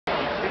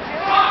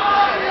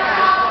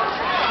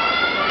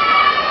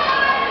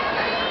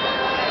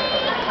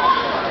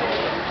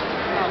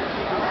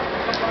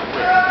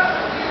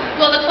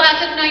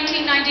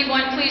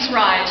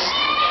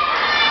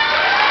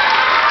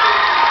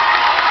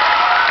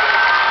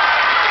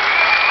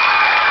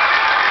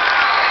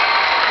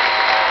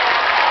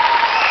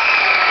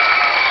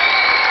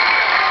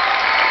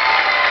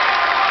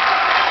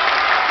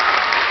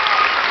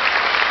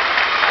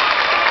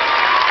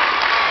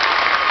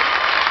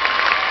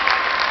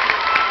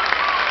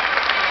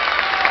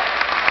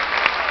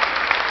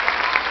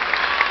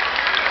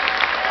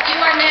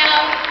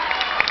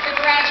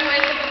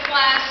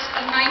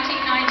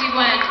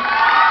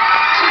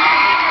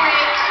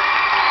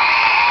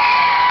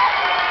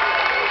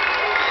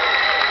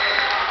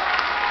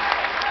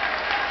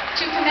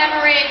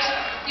commemorate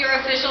your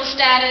official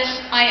status,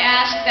 I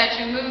ask that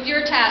you move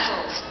your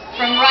tassels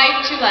from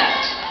right to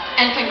left,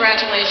 and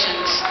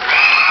congratulations.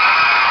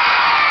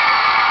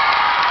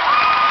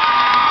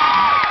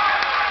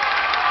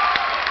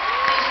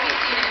 Please be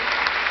seated.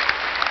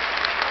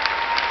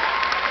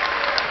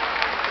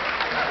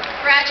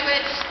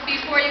 Graduates,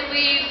 before you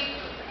leave,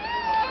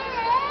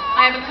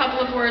 I have a couple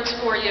of words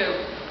for you.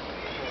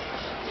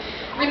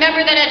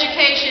 Remember that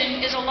education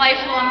is a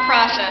lifelong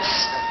process.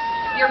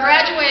 Your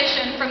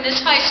graduation from this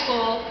high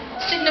school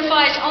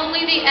signifies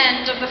only the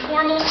end of the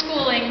formal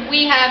schooling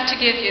we have to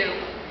give you.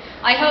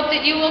 I hope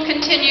that you will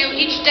continue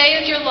each day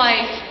of your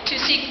life to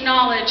seek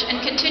knowledge and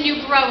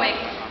continue growing,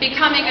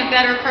 becoming a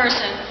better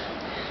person.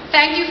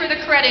 Thank you for the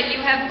credit you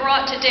have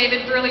brought to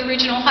David Brearley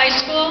Regional High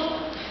School,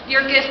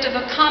 your gift of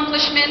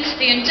accomplishments,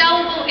 the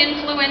indelible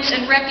influence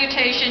and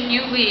reputation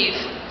you leave.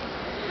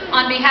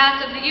 On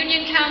behalf of the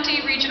Union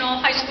County Regional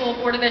High School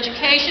Board of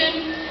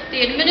Education,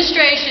 the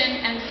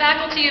administration and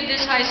faculty of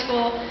this high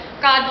school,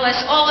 God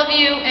bless all of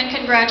you and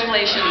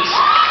congratulations.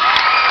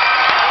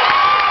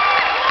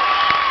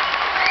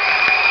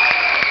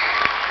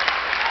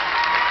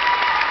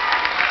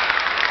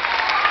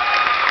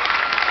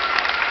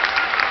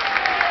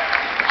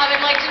 I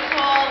would like to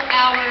call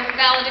our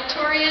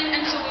valedictorian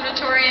and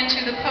salutatorian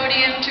to the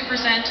podium to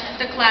present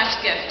the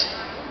class gift.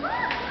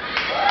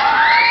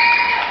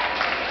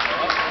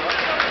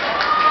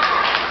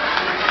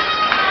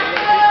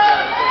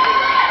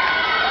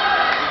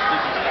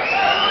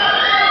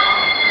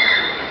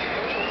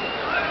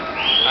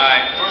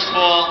 First of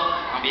all,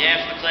 on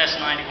behalf of the class of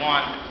 '91,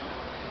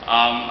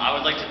 I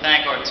would like to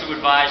thank our two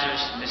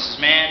advisors, Mrs.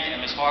 Mand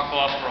and Ms.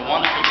 Harkoff, for a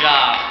wonderful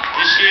job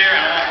this year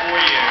and all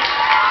 4 years.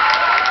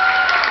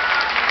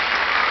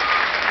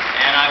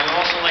 And I would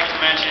also like to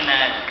mention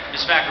that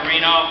Ms.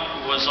 Vaccarino,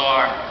 who was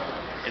our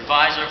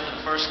advisor for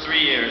the first 3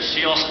 years,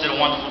 she also did a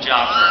wonderful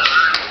job for us.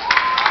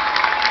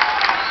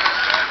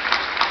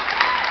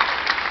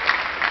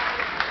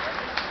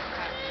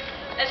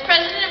 As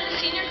president of the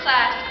senior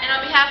class, and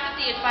on behalf of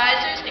the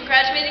advisors and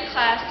graduating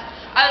class,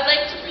 I would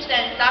like to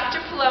present Dr.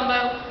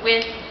 Palumbo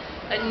with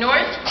a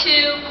North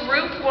 2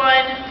 Group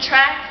 1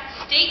 Track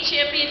State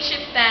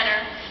Championship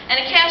banner and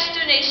a cash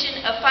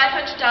donation of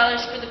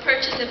 $500 for the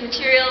purchase of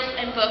materials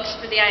and books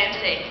for the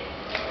IMC.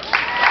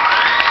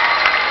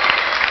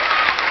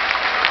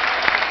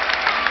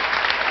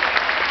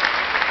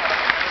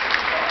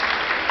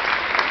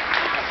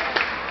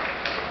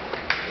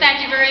 Thank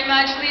you very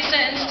much, Lisa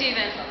and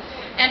Stephen.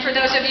 And for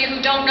those of you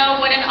who don't know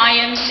what an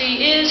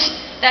IMC is,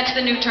 that's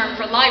the new term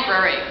for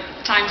library.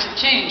 Times have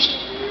changed.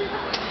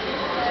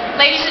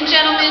 Ladies and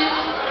gentlemen,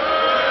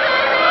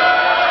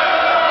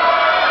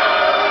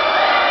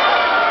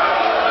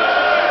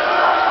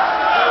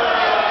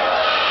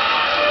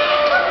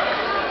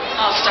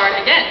 I'll start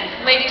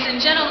again. Ladies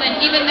and gentlemen,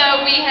 even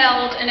though we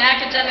held an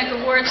academic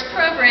awards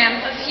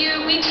program a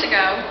few weeks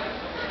ago,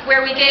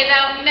 where we gave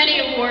out many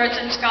awards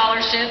and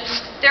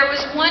scholarships, there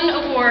was one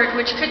award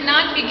which could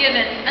not be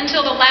given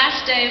until the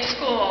last day of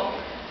school.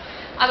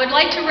 I would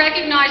like to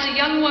recognize a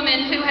young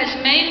woman who has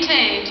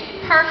maintained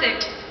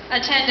perfect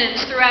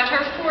attendance throughout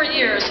her 4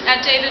 years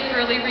at David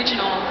Brearley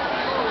Regional.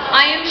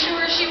 I am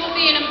sure she will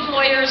be an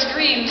employer's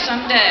dream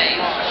someday.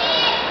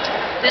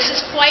 This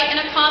is quite an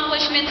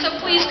accomplishment, so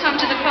please come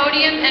to the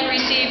podium and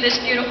receive this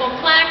beautiful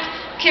plaque,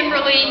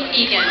 Kimberly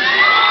Egan.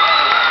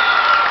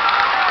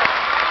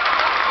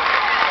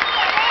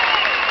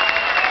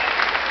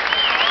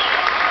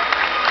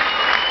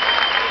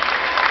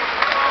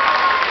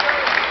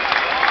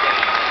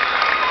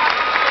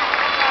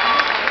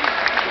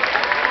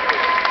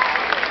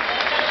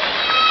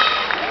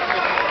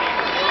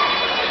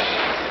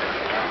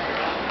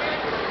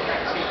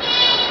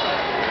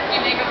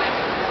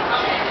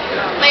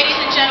 Ladies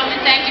and gentlemen,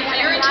 thank you for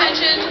your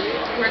attention.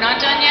 We're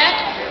not done yet.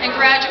 And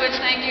graduates,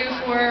 thank you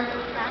for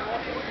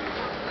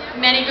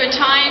many good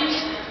times.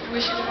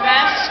 Wish you the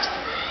best.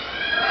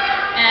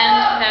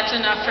 And that's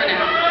enough for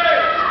now.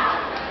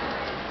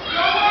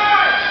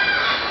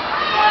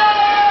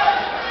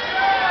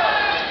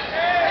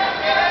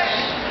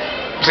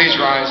 Please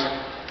rise.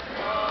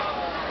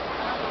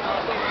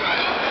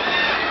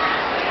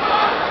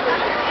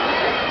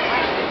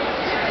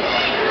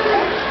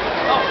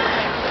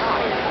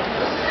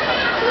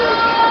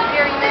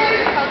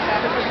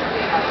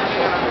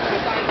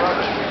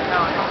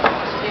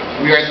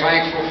 We are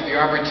thankful for the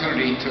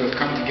opportunity to have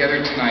come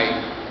together tonight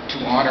to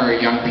honor our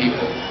young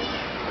people.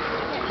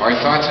 Our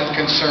thoughts and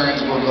concerns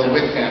will go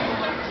with them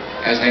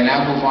as they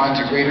now move on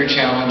to greater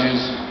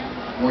challenges,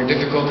 more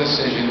difficult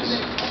decisions,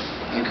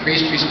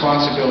 increased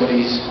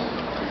responsibilities,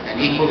 and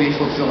equally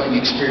fulfilling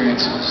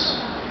experiences.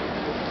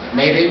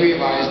 May they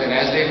realize that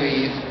as they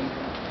leave,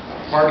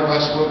 a part of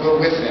us will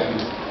go with them,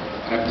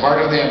 and a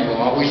part of them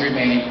will always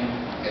remain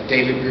at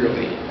David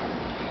Brearley.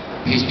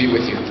 Peace be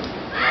with you.